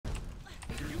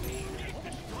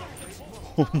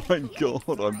Oh my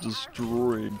god, I'm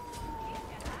destroyed.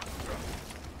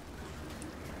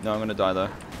 No, I'm gonna die though.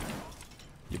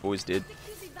 Your boy's dead.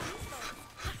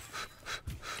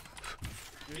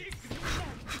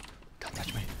 Can't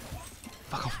touch me.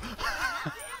 Fuck off.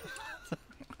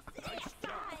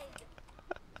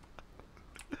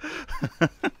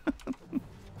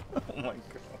 Oh my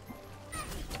god.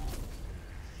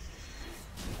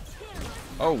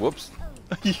 Oh, whoops.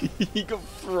 He got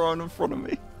thrown in front of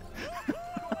me.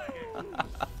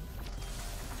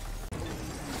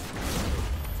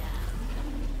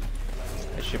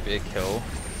 It should be a kill.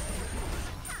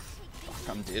 Fuck,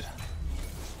 I'm dead.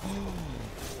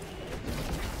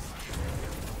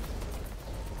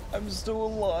 I'm still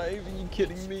alive, are you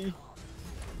kidding me?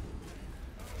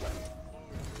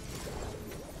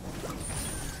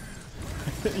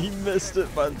 He missed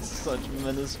it by such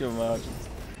minuscule margins.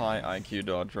 High IQ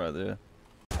dodge right there.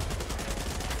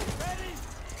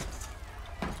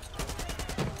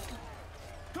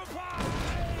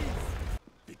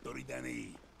 Victory,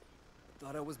 Danny.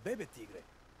 Thought I was Baby Tigre.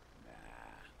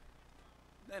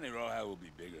 Nah. Danny Roja will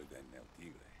be bigger than El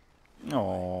Tigre.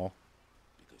 Aww.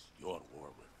 Because your war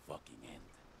will fucking end.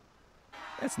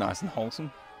 That's nice and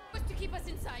wholesome. Was to keep us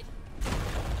inside.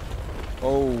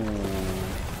 Oh.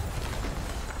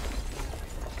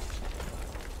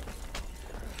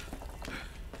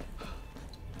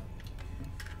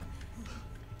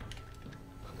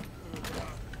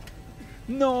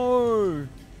 No!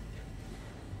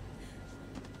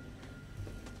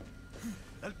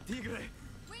 El Tigre!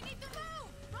 We need to move!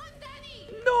 Run, Danny!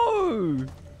 No!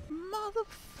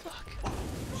 Motherfucker.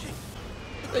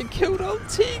 They killed El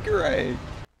Tigre!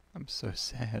 I'm so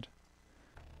sad.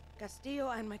 Castillo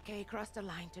and McKay crossed the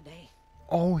line today.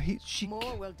 Oh,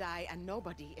 More will die and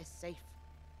nobody is safe.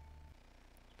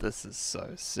 This is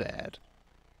so sad.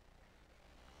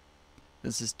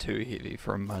 This is too heavy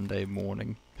for a Monday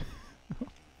morning.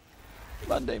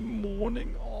 Monday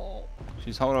morning, oh.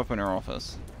 She's holed up in her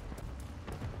office.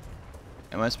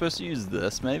 Am I supposed to use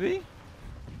this, maybe?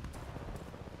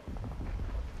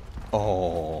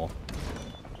 Oh.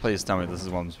 Please tell me this is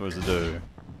what I'm supposed to do.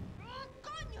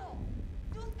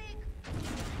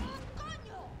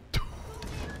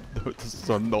 No, this is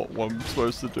not what I'm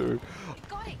supposed to do.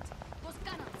 Got it! Those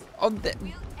cannons! Oh, that,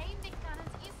 We'll aim the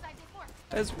cannons inside the fort.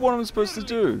 that's what I'm supposed to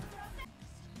do.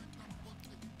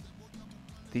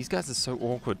 These guys are so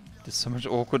awkward. There's so much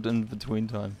awkward in between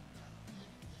time.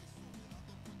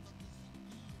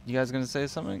 You guys gonna say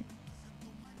something?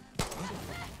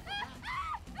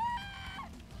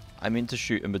 I meant to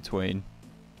shoot in between.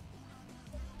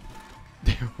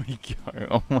 There we go.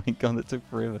 Oh my god, that took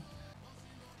forever.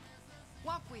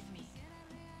 Walk with me.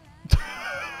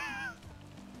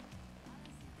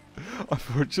 I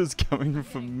thought it was coming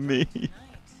from me.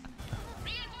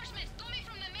 Reinforcements coming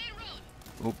from the main road.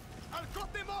 Oh, I'll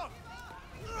cut them off!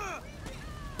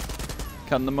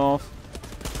 cutting them off.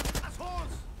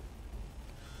 Assholes!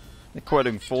 They're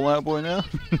quoting Fallout Boy now.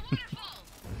 Oh,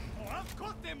 I'll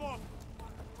cut them off!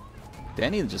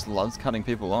 Danny just loves cutting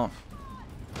people off.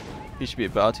 He should be a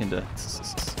bartender.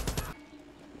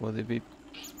 Will there be...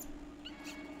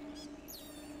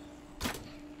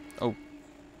 Oh.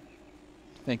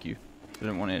 Thank you. I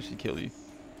didn't want to actually kill you.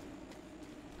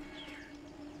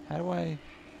 How do I...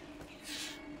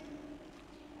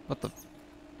 What the...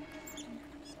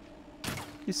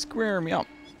 He's squaring me up.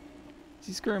 Is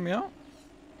he squaring me up?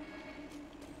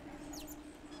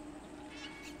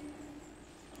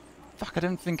 Fuck, I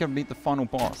didn't think I'd meet the final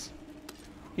boss.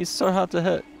 He's so hard to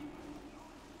hit.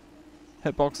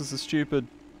 Hitboxes are stupid.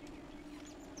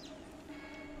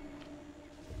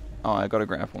 Oh, I gotta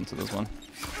grab onto this one.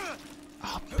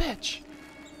 Oh, bitch!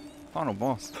 Final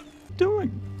boss. What are you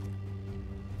doing?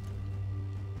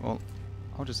 Well,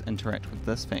 I'll just interact with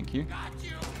this, thank you.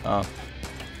 Oh.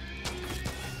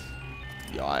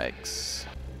 Yikes.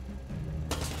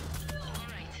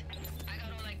 Alright. I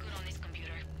got all I could on this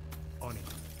computer. On it.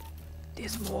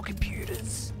 There's more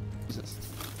computers. What's this?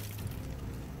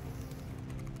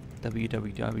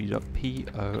 www.porn.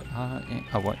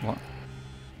 Oh, wait, what?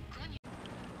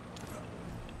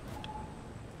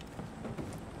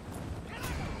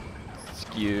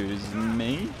 Excuse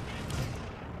me?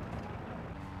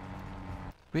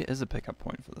 Where is a pickup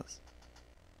point for this?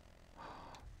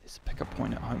 There's a pickup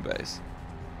point at home base.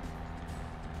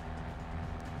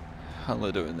 How am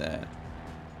I doing that?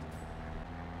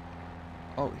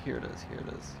 Oh, here it is, here it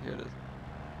is, here it is.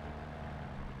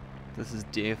 This is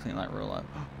definitely like real life.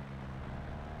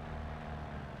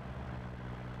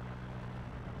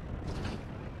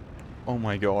 Oh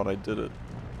my god, I did it.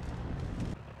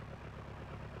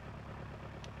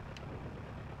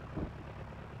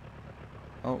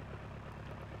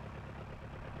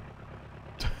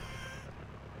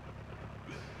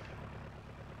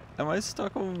 Am I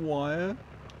stuck on wire?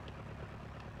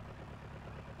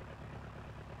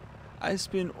 I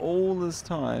spent all this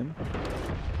time.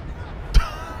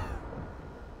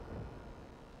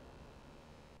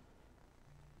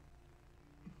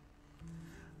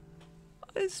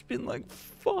 I spent like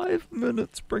 5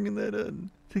 minutes bringing that in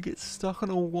to get stuck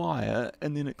on a wire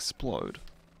and then explode.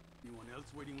 Anyone else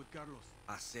waiting with Carlos?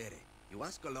 I said it. You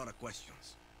ask a lot of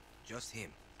questions. Just him.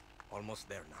 Almost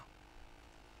there now.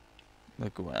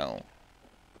 Look, well,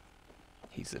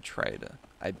 he's a traitor.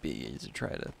 I bet he's a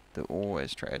traitor. They're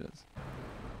always traitors.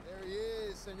 There he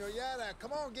is, Senor Yara.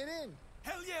 Come on, get in.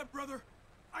 Hell yeah, brother!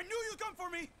 I knew you'd come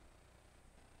for me!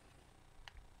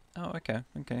 Oh, okay.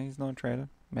 Okay, he's not a traitor.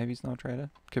 Maybe he's not a traitor.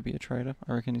 Could be a traitor.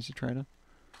 I reckon he's a traitor.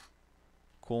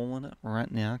 Calling it right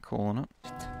now. Calling it.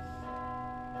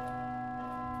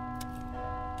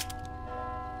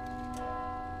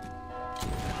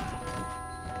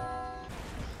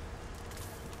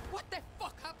 What the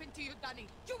fuck happened to you, Danny?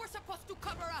 You were supposed to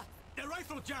cover us. The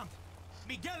rifle jammed!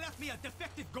 Miguel left me a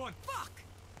defective gun! Fuck!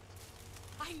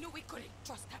 I knew we couldn't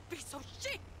trust that piece of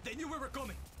shit. They knew we were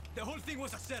coming! The whole thing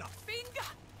was a setup! Binga!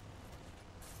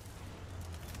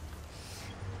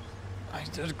 I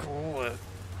did call it.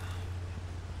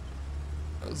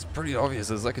 It was pretty obvious.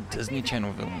 It was like a Disney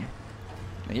Channel villain.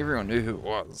 Everyone knew who it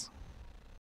was.